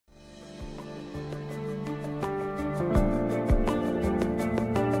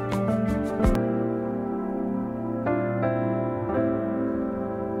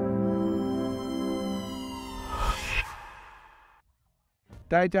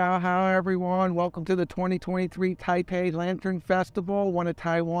Daijia, everyone. Welcome to the 2023 Taipei Lantern Festival, one of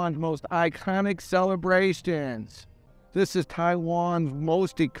Taiwan's most iconic celebrations. This is Taiwan's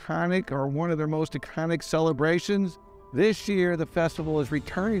most iconic, or one of their most iconic celebrations. This year, the festival is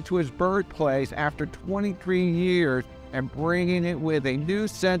returning to its birthplace after 23 years and bringing it with a new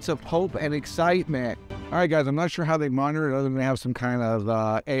sense of hope and excitement. All right, guys, I'm not sure how they monitor it other than they have some kind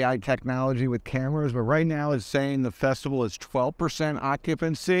of AI technology with cameras, but right now it's saying the festival is 12%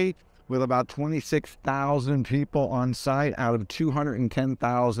 occupancy with about 26,000 people on site out of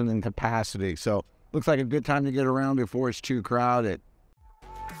 210,000 in capacity. So looks like a good time to get around before it's too crowded.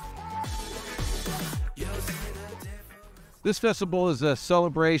 This festival is a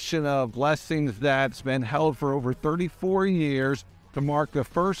celebration of blessings that's been held for over 34 years to mark the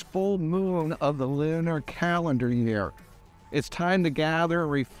first full moon of the lunar calendar year. It's time to gather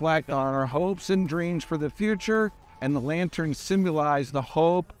and reflect on our hopes and dreams for the future, and the lanterns symbolize the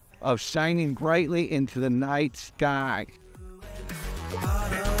hope of shining brightly into the night sky.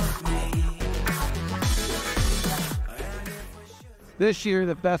 This year,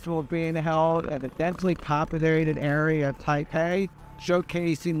 the festival is being held at a densely populated area of Taipei,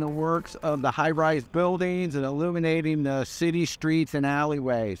 showcasing the works of the high-rise buildings and illuminating the city streets and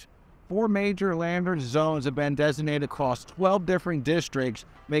alleyways. 4 major lantern zones have been designated across 12 different districts,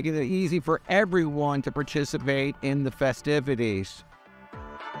 making it easy for everyone to participate in the festivities.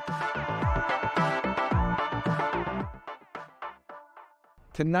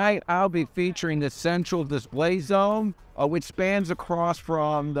 Tonight, I'll be featuring the central display zone, which spans across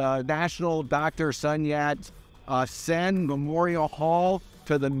from the National Dr. Sun Yat-sen Memorial Hall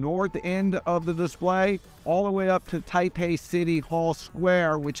to the north end of the display, all the way up to Taipei City Hall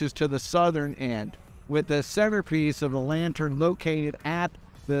Square, which is to the southern end, with the centerpiece of the lantern located at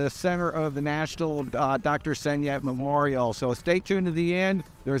the center of the National Dr. Sun Yat Memorial. So stay tuned to the end.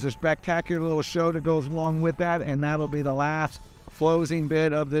 There's a spectacular little show that goes along with that, and that'll be the last closing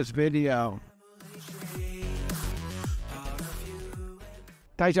bit of this video.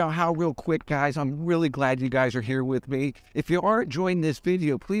 Daijia, how real quick, guys, I'm really glad you guys are here with me. If you are enjoying this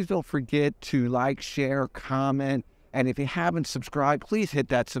video, please don't forget to like, share, comment, and if you haven't subscribed, please hit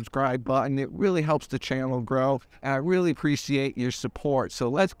that subscribe button. It really helps the channel grow, and I really appreciate your support. So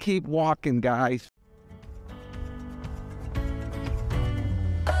let's keep walking, guys.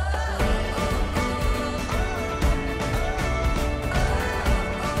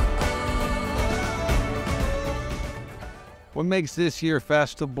 What makes this year's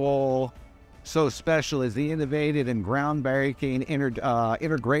festival so special is the innovative and groundbreaking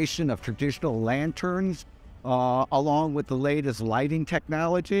integration of traditional lanterns along with the latest lighting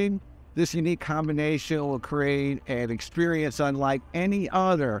technology. This unique combination will create an experience unlike any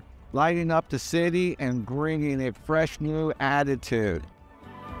other, lighting up the city and bringing a fresh new attitude.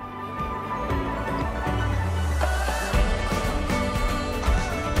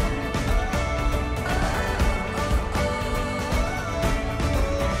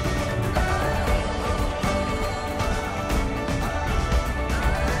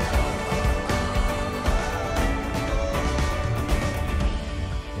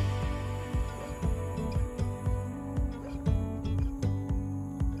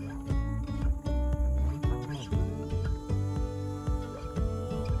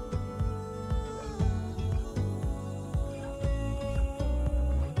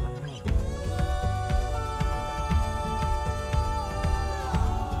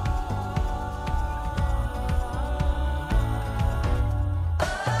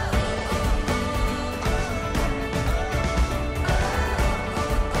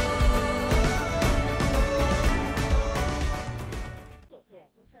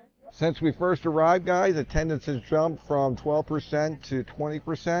 Since we first arrived, guys, attendance has jumped from 12% to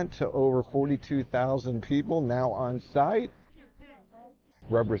 20% to over 42,000 people now on site,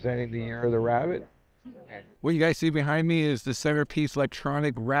 representing the Year of the Rabbit. What you guys see behind me is the centerpiece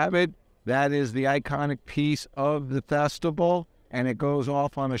electronic rabbit. That is the iconic piece of the festival, and it goes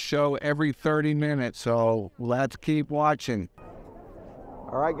off on a show every 30 minutes, so let's keep watching.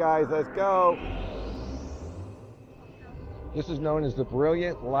 All right, guys, let's go. This is known as the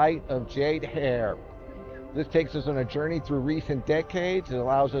brilliant light of jade hair. This takes us on a journey through recent decades. It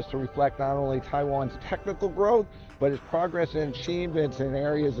allows us to reflect not only Taiwan's technical growth, but its progress and achievements in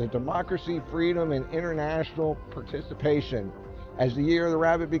areas of democracy, freedom, and international participation. As the Year of the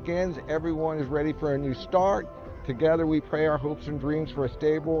Rabbit begins, everyone is ready for a new start. Together we pray our hopes and dreams for a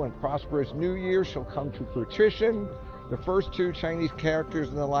stable and prosperous new year shall come to fruition. The first 2 Chinese characters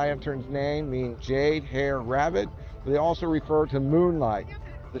in the lantern's name mean jade hair rabbit. They also refer to moonlight.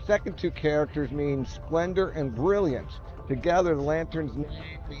 The second 2 characters mean splendor and brilliance. Together, the lantern's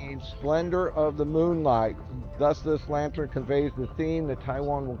name means splendor of the moonlight. Thus, this lantern conveys the theme that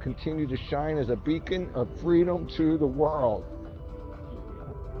Taiwan will continue to shine as a beacon of freedom to the world.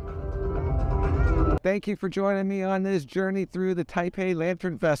 Thank you for joining me on this journey through the Taipei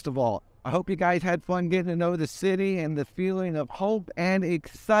Lantern Festival. I hope you guys had fun getting to know the city and the feeling of hope and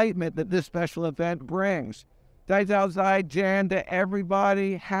excitement that this special event brings. Dazzling Jan to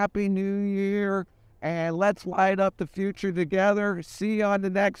everybody. Happy New Year. And let's light up the future together. See you on the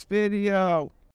next video.